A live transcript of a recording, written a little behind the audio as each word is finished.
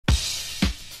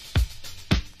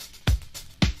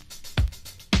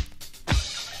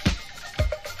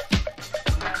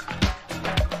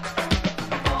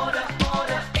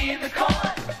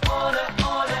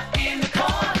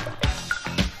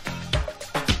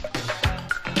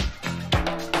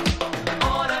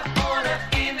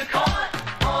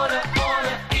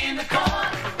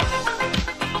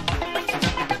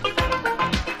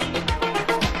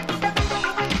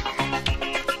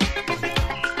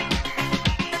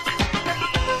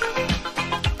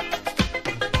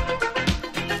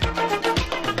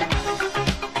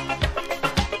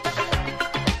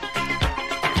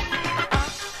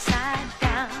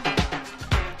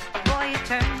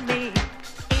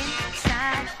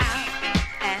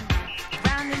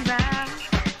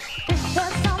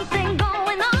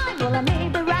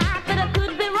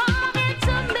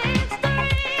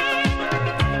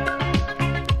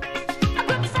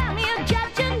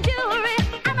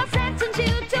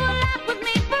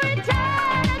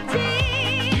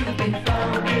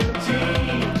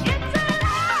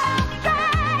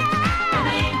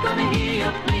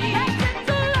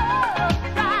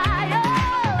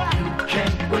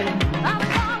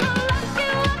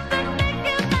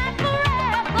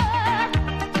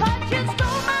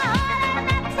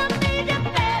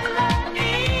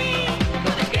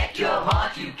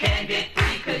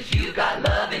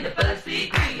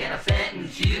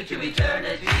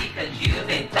you've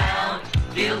been found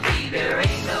guilty. There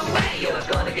ain't no way you're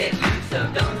gonna get loose, so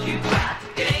don't you try.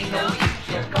 It ain't no use,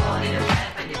 you're caught in a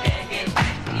trap and you can't get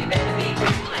back. So you better be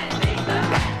cool and take the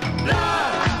rap.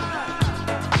 Love,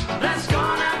 that's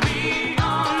gonna be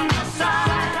on your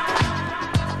side.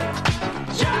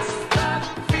 Just the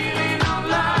feeling of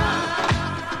love,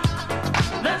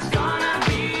 that's gonna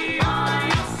be on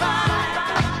your side.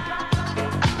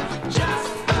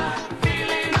 Just the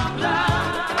feeling of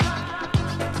love,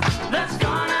 that's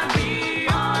gonna be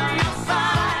on your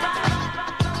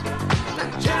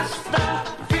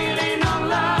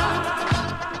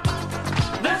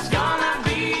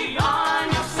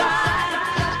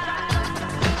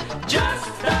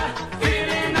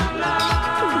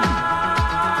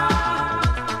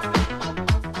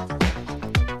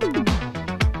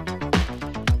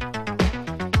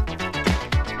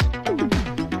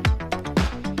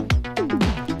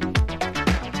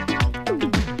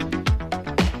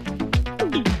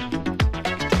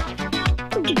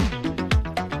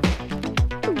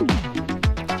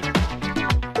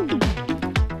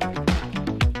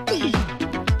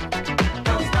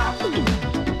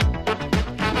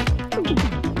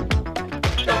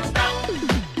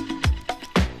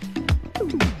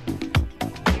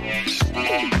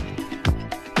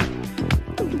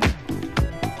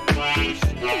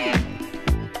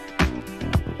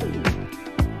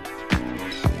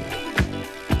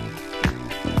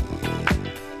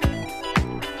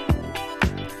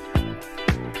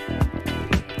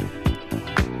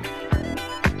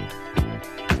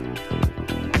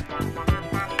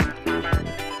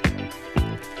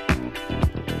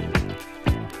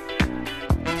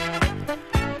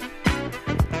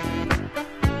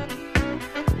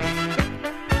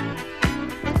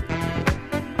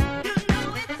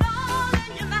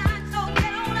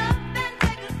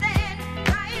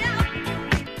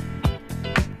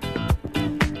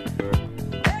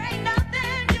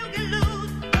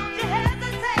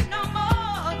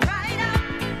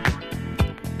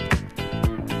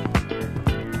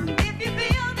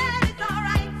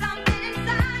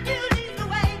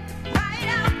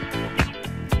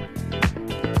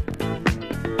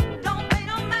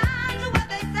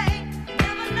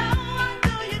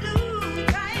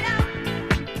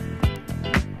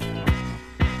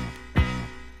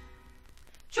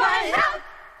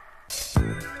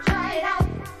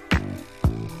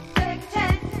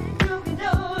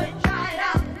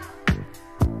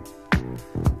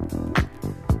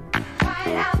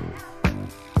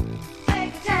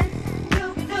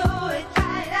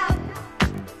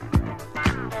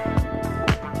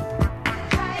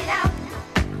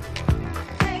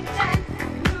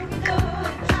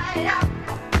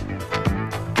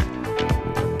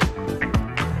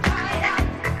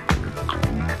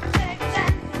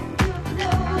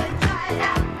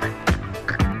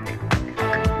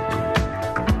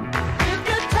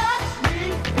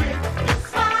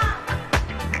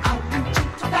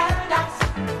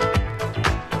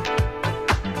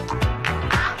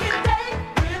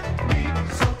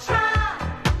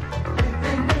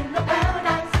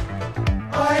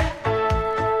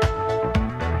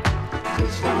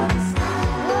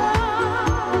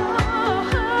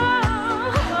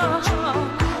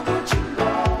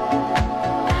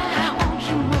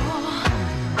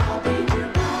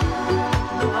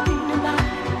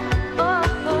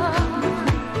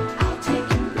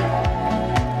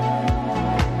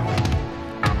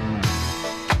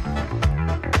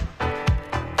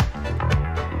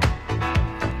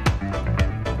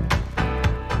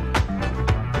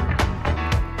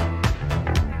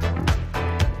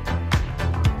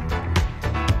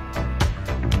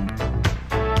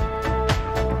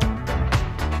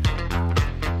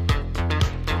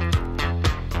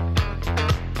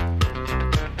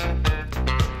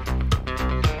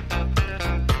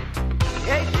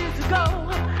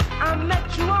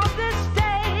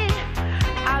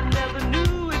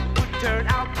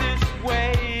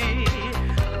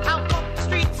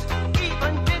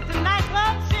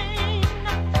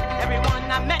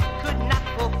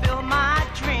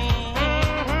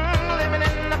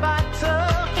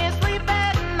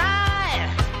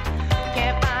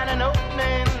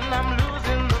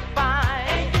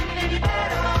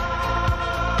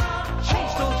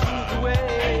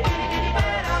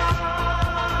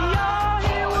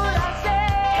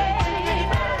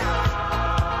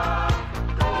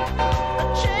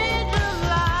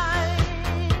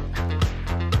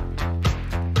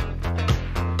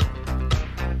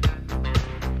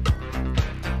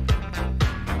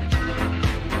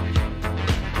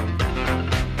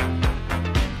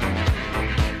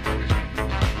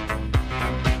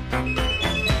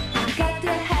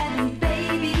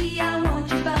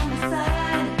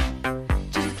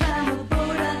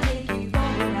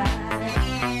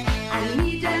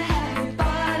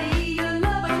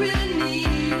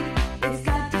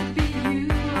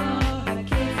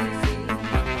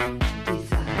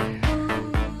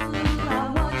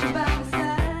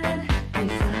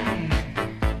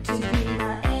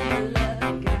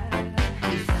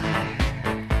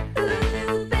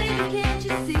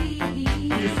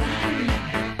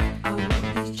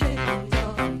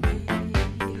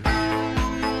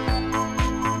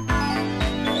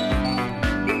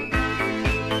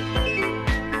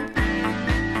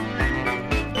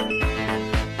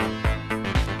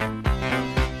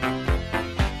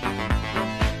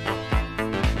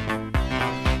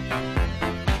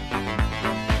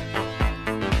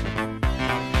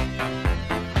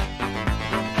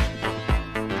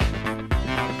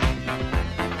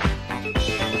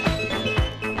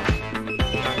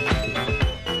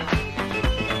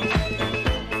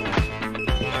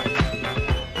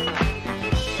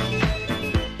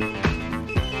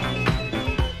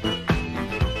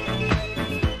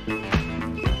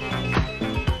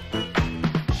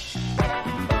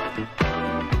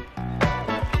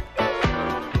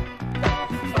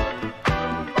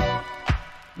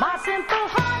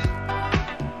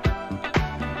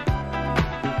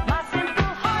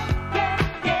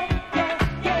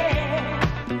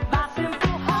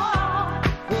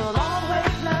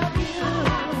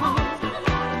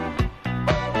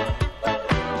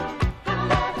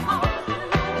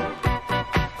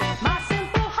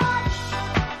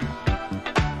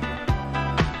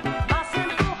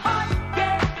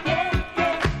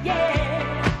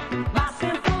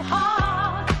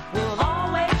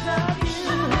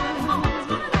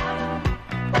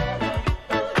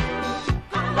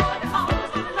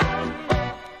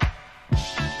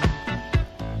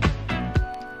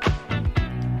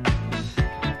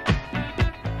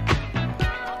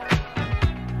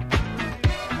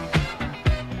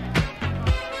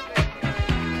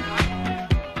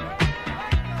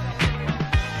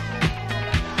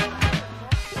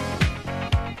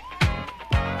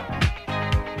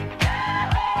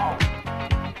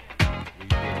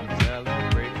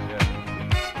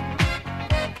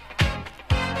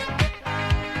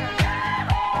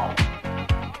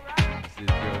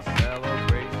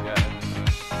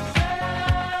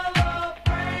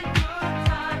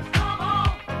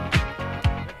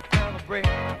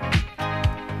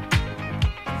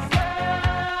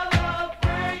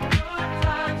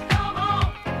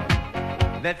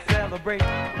celebrate.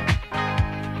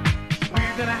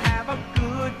 We're gonna have a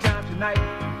good time tonight.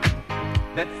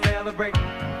 Let's celebrate.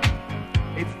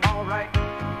 It's alright.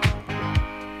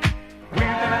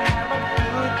 We're gonna have a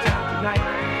good time tonight.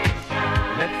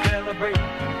 Let's celebrate.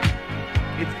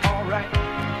 It's alright.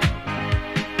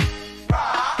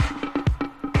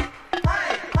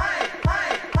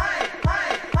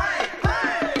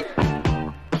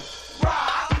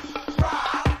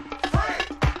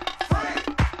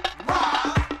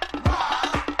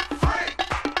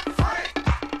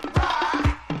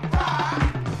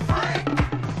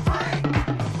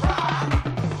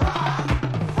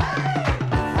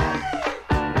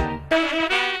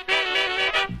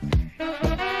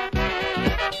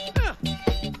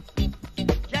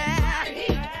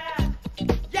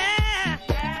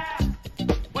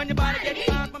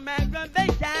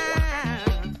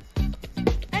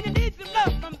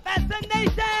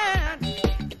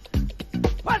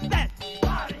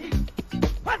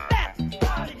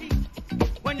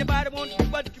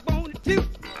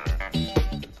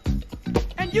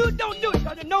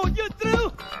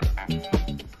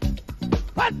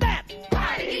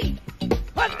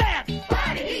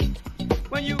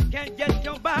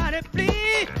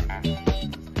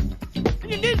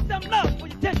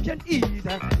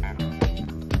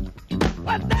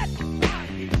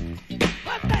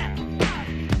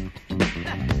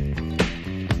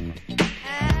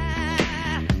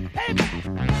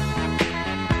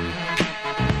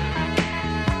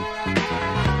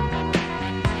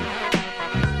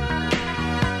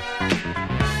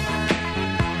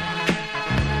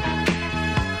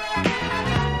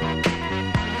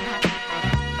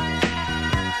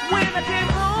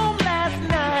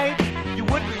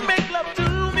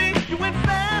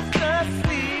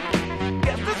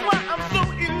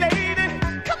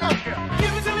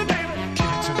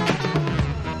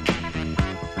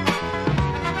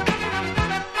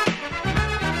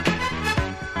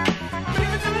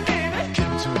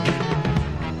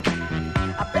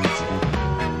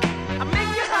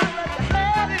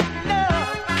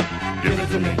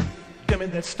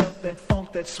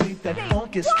 That sweet, that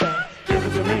funky stuff. Give it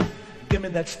to me. Give me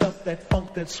that stuff, that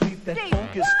funk, that sweet, that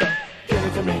funky stuff. Give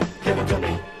it to me. Give it to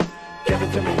me. Give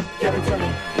it to me. Give it to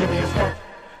me. Give me a stuff,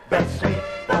 that sweet,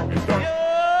 funky stuff.